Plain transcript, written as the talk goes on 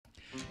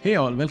Hey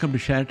all, welcome to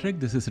ShareTreck.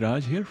 This is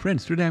Raj here.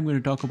 Friends, today I'm going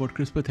to talk about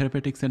Crispr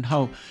Therapeutics and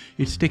how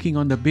it's taking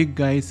on the big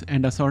guys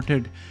and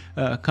assorted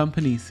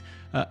companies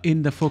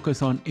in the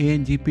focus on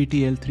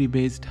ANGPTL3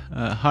 based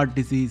heart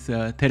disease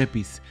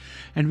therapies.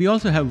 And we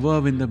also have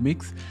Verve in the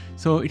mix.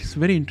 So it's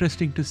very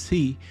interesting to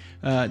see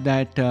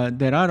that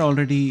there are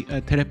already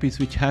therapies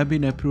which have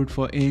been approved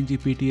for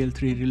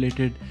ANGPTL3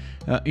 related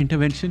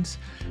interventions,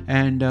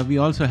 and we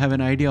also have an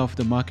idea of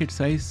the market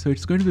size. So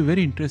it's going to be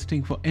very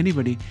interesting for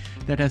anybody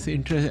that has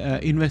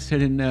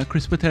invested in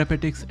Crispr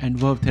Therapeutics and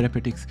Verve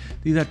Therapeutics.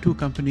 These are two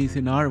companies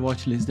in our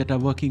watch list that are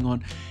working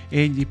on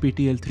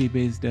ANGPTL3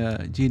 based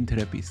gene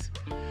therapies.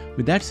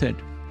 With that said,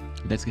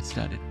 let's get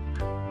started.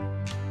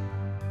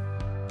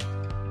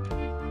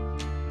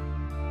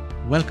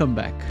 Welcome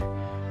back.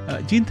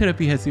 Gene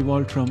therapy has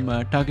evolved from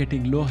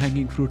targeting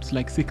low-hanging fruits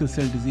like sickle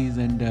cell disease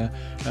and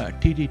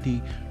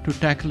TDT to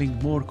tackling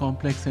more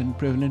complex and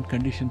prevalent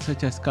conditions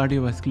such as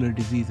cardiovascular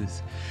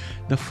diseases.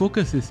 The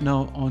focus is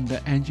now on the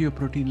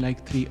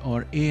angioprotein-like 3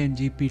 or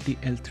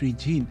ANGPTL3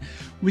 gene,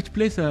 which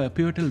plays a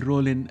pivotal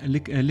role in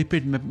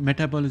lipid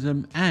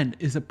metabolism and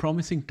is a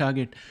promising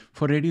target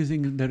for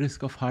reducing the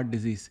risk of heart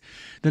disease.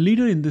 The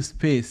leader in this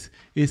space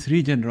is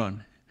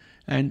Regeneron.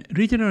 And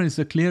Regeneron is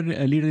a clear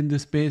leader in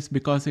this space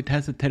because it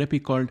has a therapy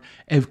called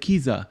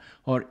Evkeeza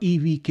or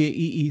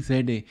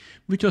EVKEEZA,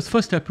 which was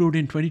first approved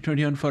in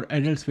 2021 for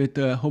adults with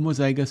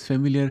homozygous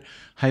familial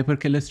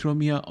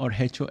hypercholesterolemia or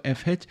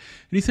HoFH.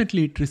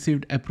 Recently, it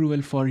received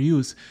approval for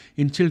use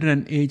in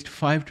children aged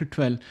 5 to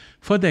 12,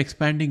 further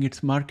expanding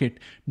its market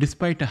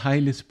despite a high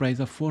list price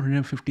of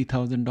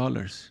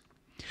 $450,000.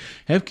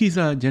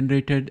 Evkeeza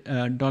generated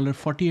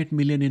 $48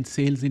 million in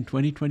sales in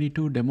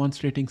 2022,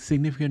 demonstrating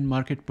significant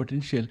market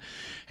potential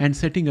and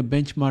setting a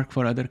benchmark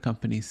for other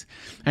companies.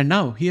 And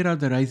now, here are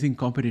the rising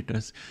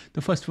competitors.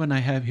 The first one I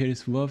have here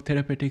is Verve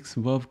Therapeutics,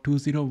 Verve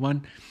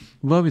 201.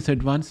 Verve is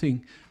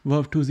advancing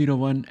Verve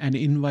 201, an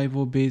in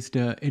vivo-based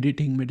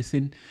editing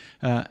medicine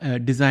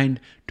designed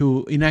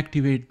to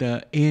inactivate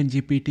the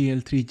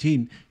ANGPTL3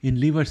 gene in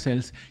liver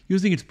cells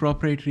using its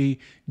proprietary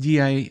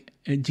GAINAC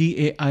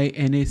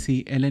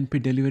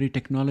LNP delivery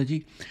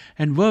technology.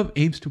 And Verve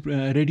aims to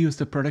reduce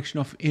the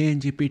production of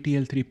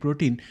ANGPTL3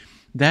 protein,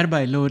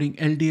 thereby lowering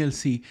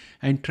LDL-C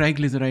and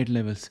triglyceride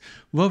levels.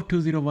 Verve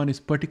 201 is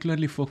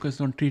particularly focused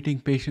on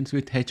treating patients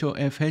with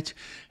HoFH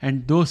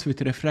and those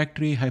with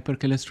refractory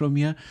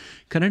hypercholesterolemia.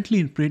 Currently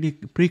in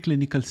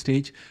preclinical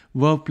stage,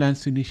 Verve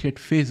plans to initiate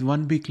phase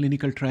 1b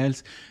clinical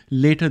trials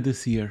later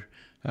this year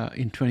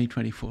in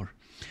 2024.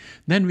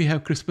 Then we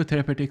have Crispr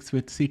Therapeutics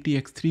with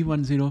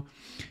CTX310.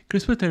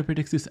 Crispr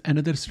Therapeutics is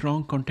another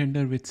strong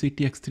contender with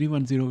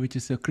CTX310, which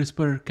is a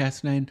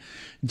CRISPR-Cas9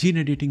 gene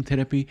editing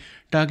therapy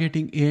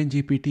targeting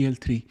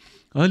ANGPTL3.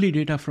 Early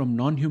data from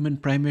non-human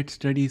primate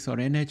studies or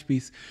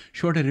NHPs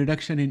showed a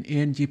reduction in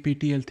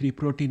ANGPTL3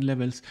 protein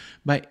levels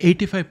by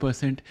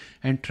 85%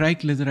 and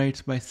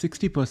triglycerides by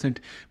 60%,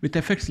 with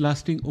effects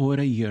lasting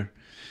over a year.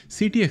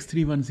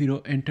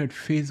 CTX310 entered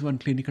phase 1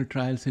 clinical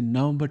trials in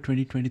November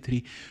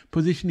 2023,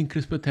 positioning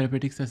Crispr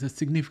Therapeutics as a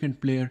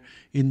significant player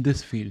in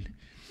this field.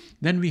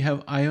 Then we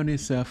have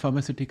Ionis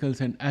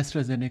Pharmaceuticals and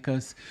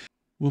AstraZeneca's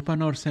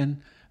Vupanorsen,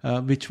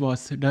 which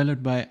was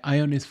developed by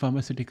Ionis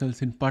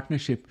Pharmaceuticals in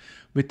partnership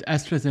with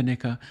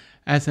AstraZeneca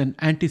as an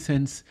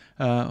antisense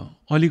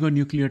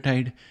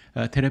oligonucleotide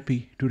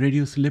therapy to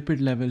reduce lipid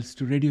levels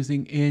to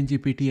reducing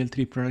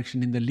ANGPTL3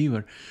 production in the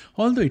liver.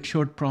 Although it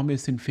showed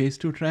promise in phase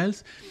 2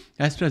 trials,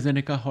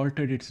 AstraZeneca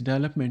halted its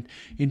development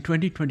in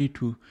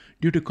 2022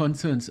 due to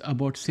concerns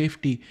about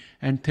safety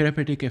and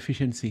therapeutic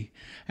efficiency.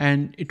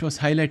 And it was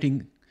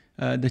highlighting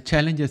the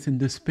challenges in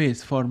this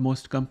space for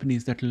most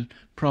companies that will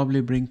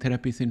probably bring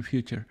therapies in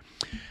future.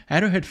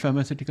 Arrowhead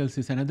Pharmaceuticals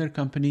is another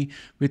company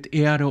with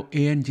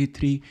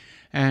ARO-ANG3,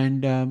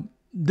 and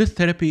this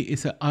therapy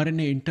is a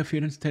RNA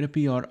interference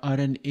therapy or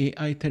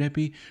RNAi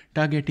therapy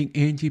targeting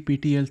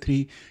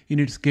ANGPTL3. In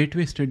its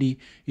gateway study,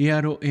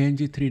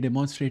 ARO-ANG3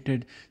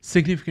 demonstrated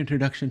significant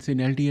reductions in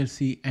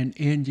LDL-C and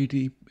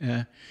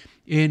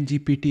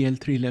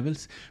ANGPTL3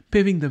 levels,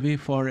 paving the way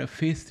for a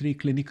phase 3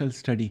 clinical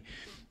study.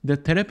 The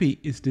therapy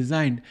is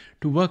designed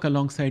to work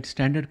alongside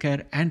standard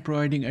care and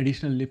providing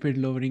additional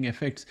lipid-lowering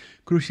effects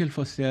crucial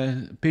for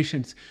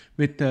patients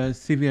with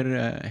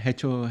severe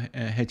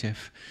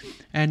HoHF.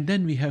 And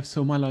then we have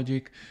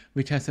Somalogic,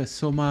 which has a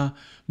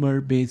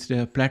SOMAmer-based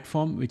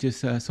platform, which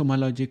is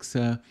Somalogic's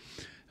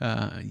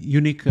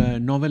unique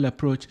novel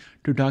approach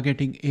to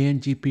targeting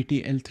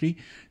ANGPTL3.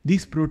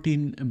 These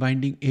protein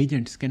binding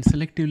agents can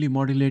selectively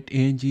modulate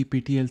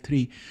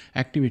ANGPTL3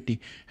 activity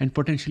and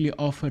potentially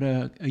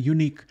offer a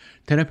unique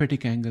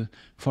therapeutic angle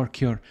for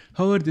cure.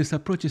 However, this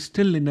approach is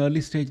still in early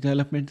stage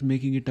development,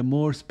 making it a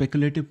more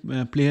speculative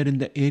player in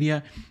the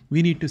area.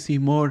 We need to see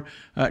more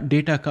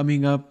data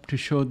coming up to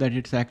show that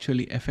it's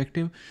actually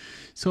effective.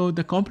 So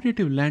the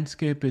competitive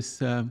landscape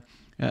is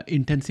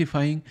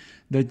intensifying.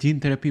 The gene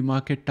therapy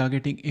market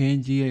targeting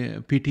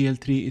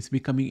ANGPTL3 is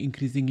becoming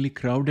increasingly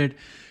crowded,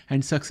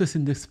 and success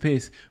in this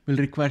space will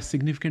require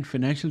significant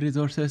financial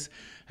resources,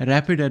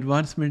 rapid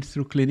advancements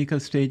through clinical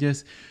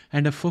stages,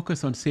 and a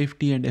focus on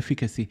safety and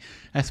efficacy.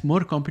 As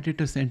more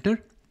competitors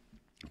enter,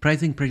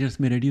 pricing pressures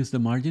may reduce the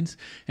margins,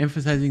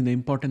 emphasizing the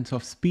importance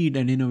of speed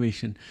and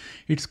innovation.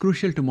 It's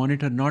crucial to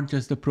monitor not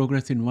just the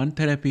progress in one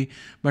therapy,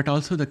 but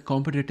also the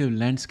competitive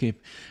landscape,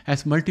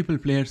 as multiple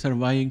players are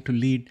vying to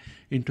lead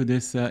into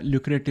this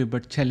lucrative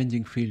but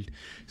challenging field.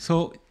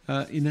 So,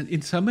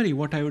 in summary,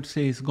 what I would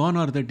say is, gone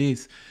are the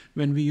days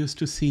when we used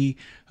to see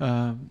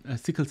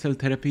sickle cell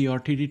therapy or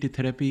TDT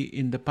therapy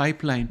in the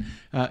pipeline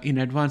in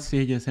advanced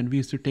stages, and we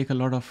used to take a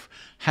lot of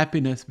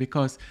happiness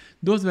because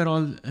those were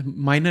all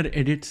minor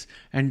edits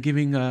and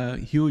giving a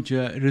huge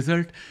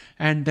result,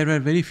 and there were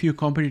very few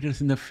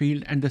competitors in the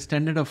field, and the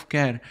standard of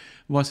care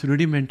was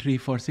rudimentary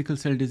for sickle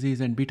cell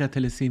disease and beta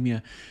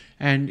thalassemia,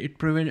 and it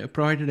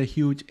provided a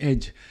huge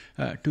edge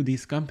to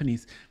these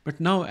companies. But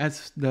now,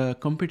 as the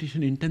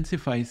competition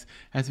intensifies,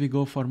 as we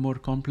go for more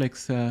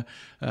complex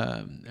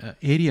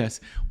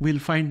areas, we'll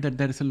find that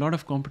there is a lot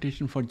of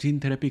competition for gene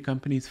therapy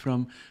companies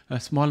from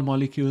small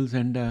molecules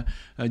and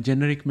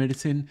generic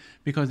medicine,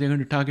 because they're going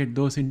to target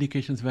those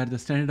indications where the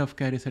standard of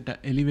care is at an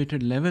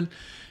elevated level,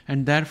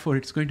 and therefore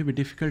it's going to be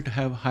difficult to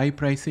have high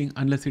pricing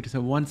unless it is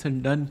a once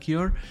and done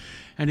cure.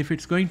 And if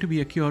it's going to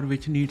be a cure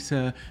which needs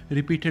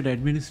repeated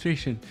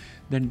administration,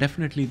 then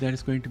definitely there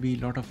is going to be a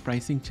lot of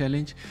pricing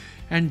challenge.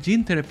 And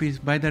gene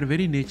therapies, by their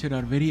very nature,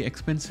 are very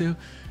expensive,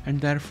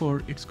 and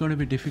therefore it's going to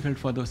be difficult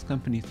for those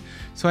companies.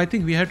 So I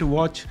think we have to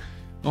watch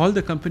all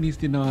the companies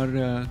in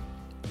our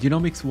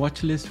genomics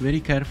watch list very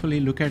carefully,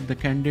 look at the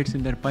candidates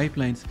in their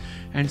pipelines,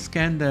 and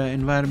scan the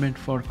environment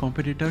for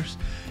competitors.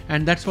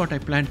 And that's what I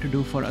plan to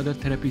do for other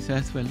therapies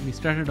as well. We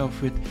started off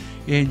with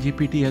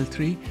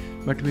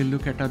ANGPTL3, but we'll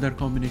look at other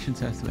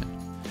combinations as well.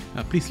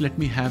 Please let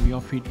me have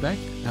your feedback.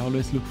 I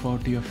always look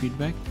forward to your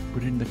feedback.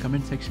 Put it in the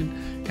comment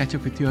section. Catch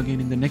up with you again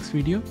in the next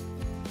video.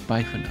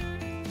 Bye for now.